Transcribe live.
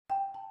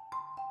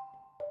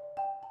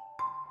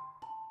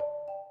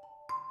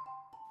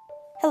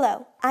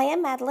Hello, I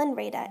am Madeline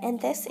Rada, and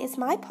this is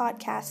my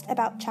podcast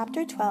about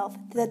Chapter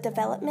 12, The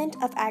Development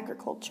of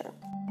Agriculture.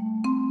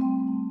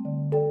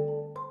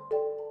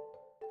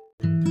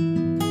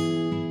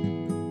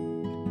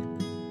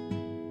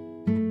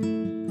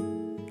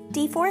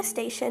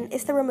 Deforestation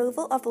is the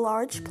removal of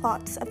large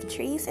plots of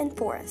trees and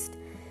forest.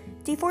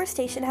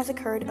 Deforestation has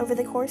occurred over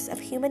the course of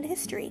human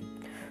history.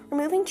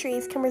 Removing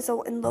trees can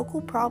result in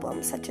local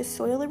problems such as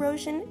soil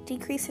erosion,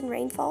 decrease in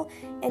rainfall,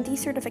 and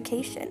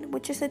desertification,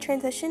 which is the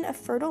transition of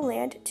fertile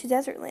land to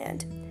desert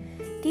land.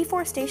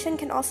 Deforestation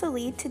can also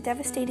lead to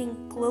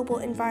devastating global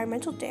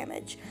environmental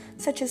damage,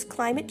 such as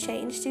climate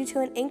change due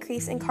to an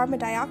increase in carbon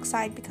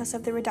dioxide because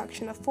of the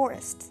reduction of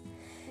forests.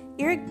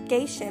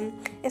 Irrigation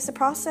is the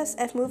process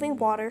of moving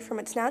water from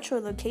its natural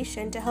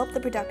location to help the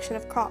production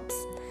of crops.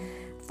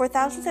 For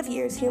thousands of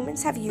years,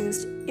 humans have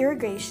used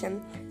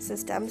irrigation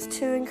systems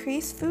to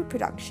increase food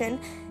production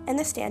and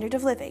the standard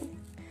of living.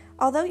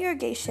 Although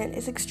irrigation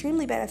is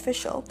extremely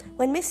beneficial,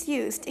 when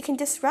misused, it can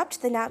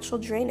disrupt the natural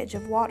drainage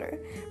of water,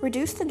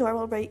 reduce the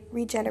normal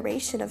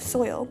regeneration of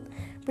soil,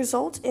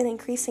 result in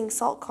increasing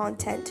salt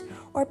content,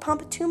 or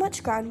pump too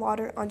much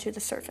groundwater onto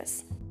the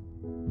surface.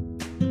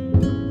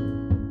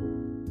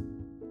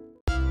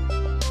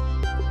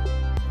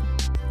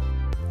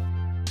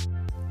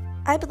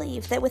 I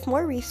believe that with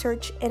more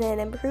research and an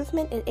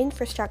improvement in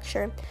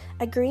infrastructure,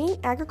 a green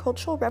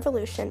agricultural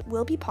revolution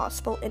will be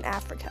possible in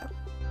Africa.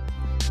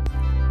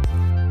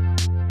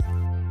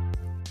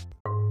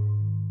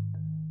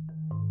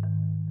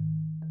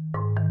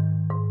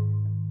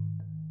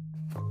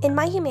 In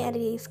my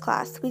humanities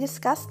class, we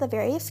discussed the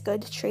various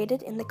goods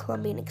traded in the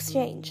Columbian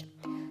Exchange.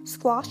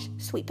 Squash,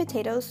 sweet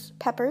potatoes,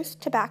 peppers,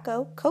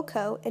 tobacco,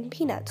 cocoa, and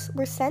peanuts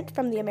were sent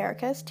from the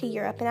Americas to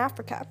Europe and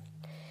Africa.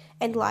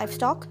 And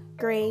livestock,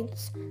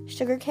 grains,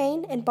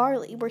 sugarcane, and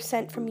barley were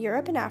sent from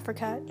Europe and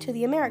Africa to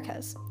the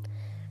Americas.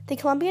 The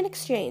Columbian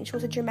Exchange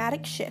was a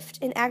dramatic shift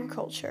in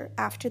agriculture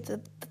after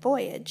the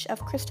voyage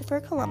of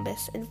Christopher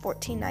Columbus in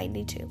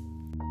 1492.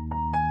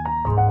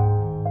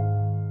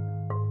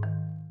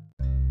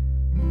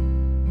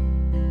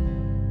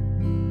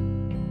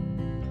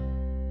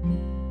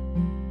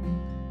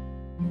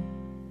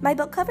 My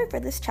book cover for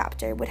this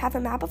chapter would have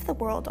a map of the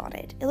world on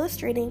it,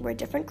 illustrating where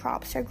different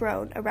crops are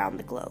grown around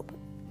the globe.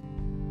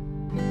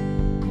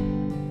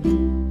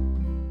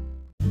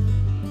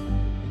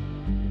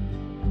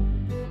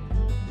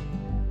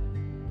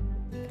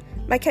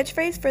 My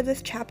catchphrase for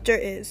this chapter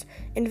is,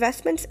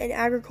 "Investments in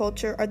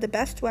agriculture are the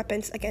best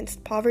weapons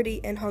against poverty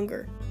and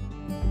hunger."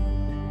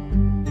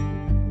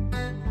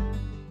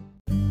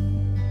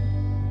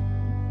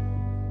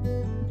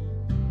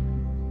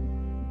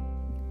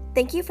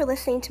 Thank you for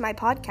listening to my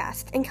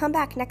podcast, and come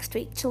back next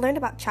week to learn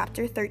about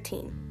Chapter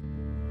 13.